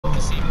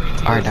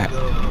Alright,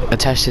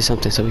 attach to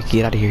something so we can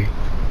get out of here.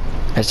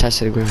 Attach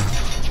to the ground.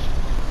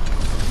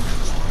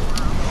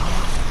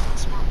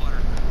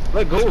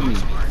 Let go of me.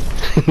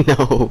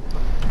 No.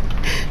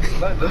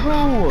 Let go.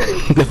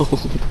 No.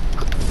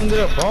 Ended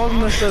up balls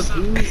messed up,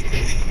 dude.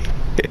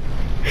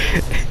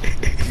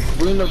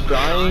 We end up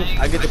dying.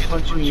 I get to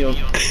punch you in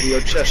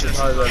your chest as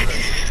hard as I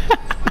can.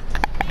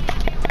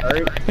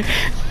 Alright?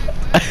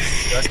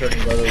 That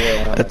couldn't go the way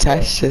I want.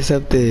 Attach to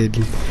something.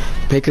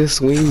 Make a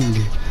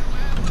swing.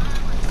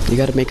 You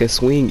gotta make a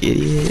swing,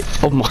 idiot.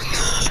 Oh my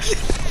god.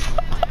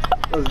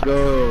 Let's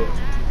go.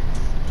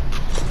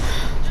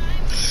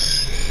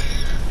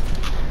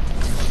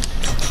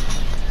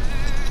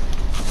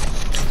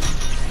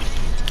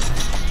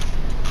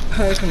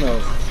 Heck no.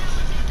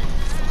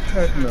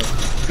 Heck no.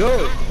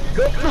 Go!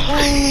 Go!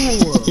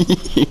 No!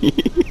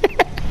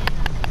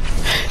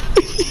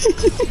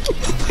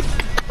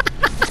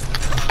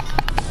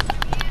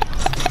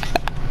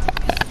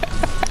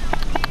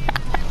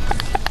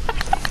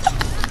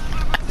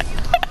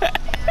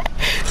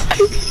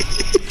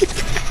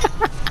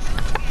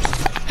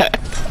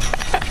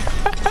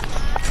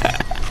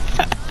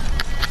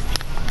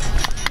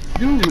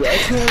 Dude, I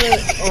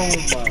can't. Oh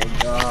my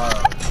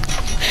god.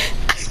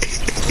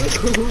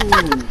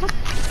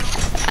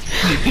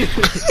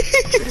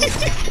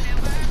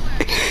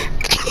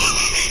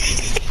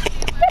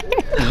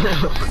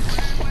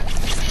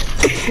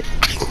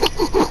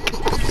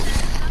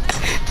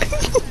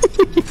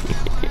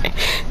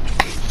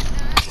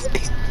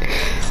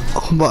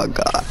 Oh my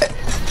god.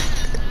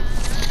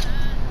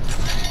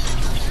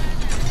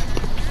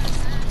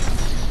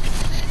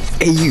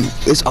 Hey you,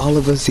 it's all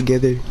of us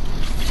together.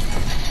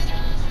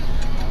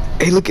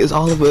 Hey look, it's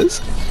all of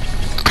us.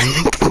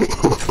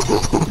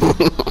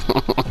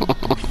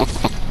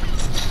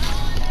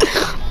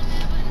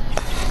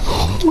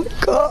 Oh my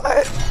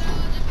god.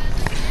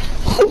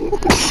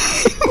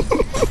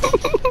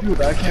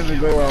 Dude, I can't even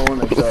go where I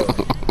want to go.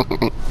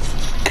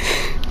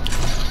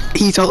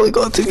 He's only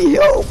going to me,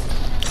 help.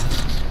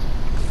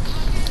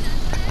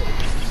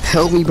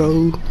 Help me,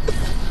 bro.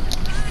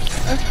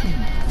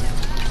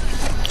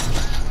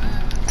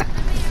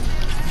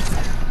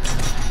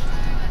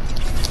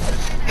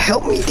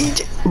 Help me,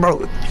 DJ.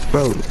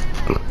 Bro.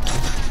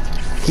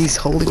 He's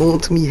holding on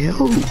to me,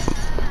 help.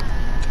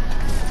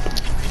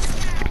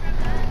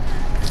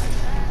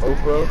 Oh,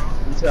 bro.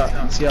 You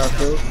see how I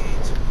feel?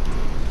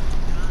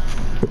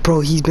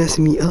 Bro, he's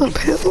messing me up,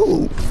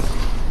 help.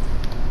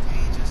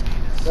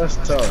 That's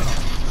tough.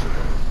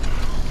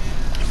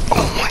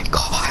 Oh my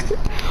god.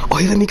 Oh,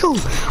 he let me go.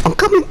 I'm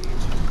coming.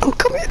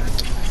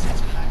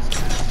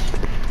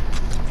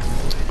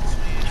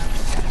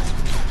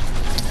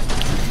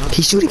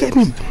 He's shooting at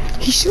me.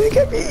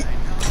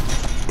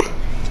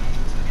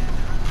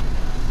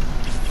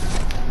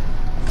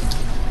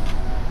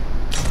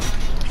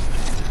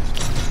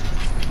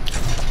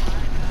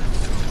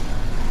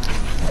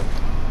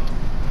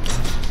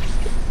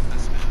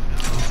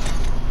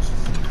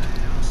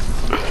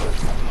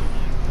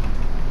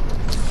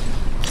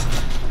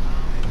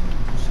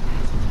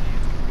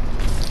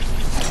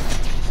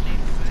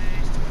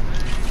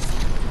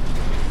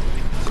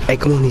 Hey,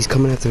 come on, he's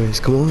coming after us.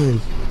 Come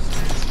on.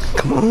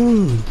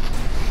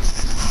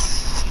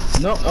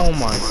 No, oh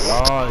my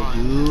god,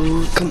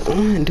 dude. Come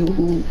on,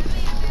 dude.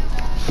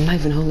 I'm not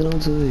even holding on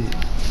to it.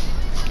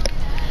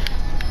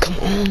 Come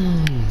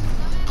on.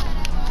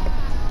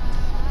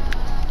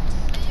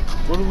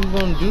 What are we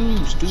gonna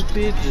do,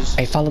 stupid? Just.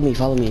 Hey, follow me.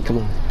 Come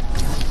on.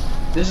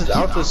 This is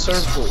out the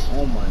circle.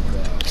 Oh my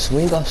god.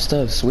 Swing on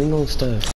stuff.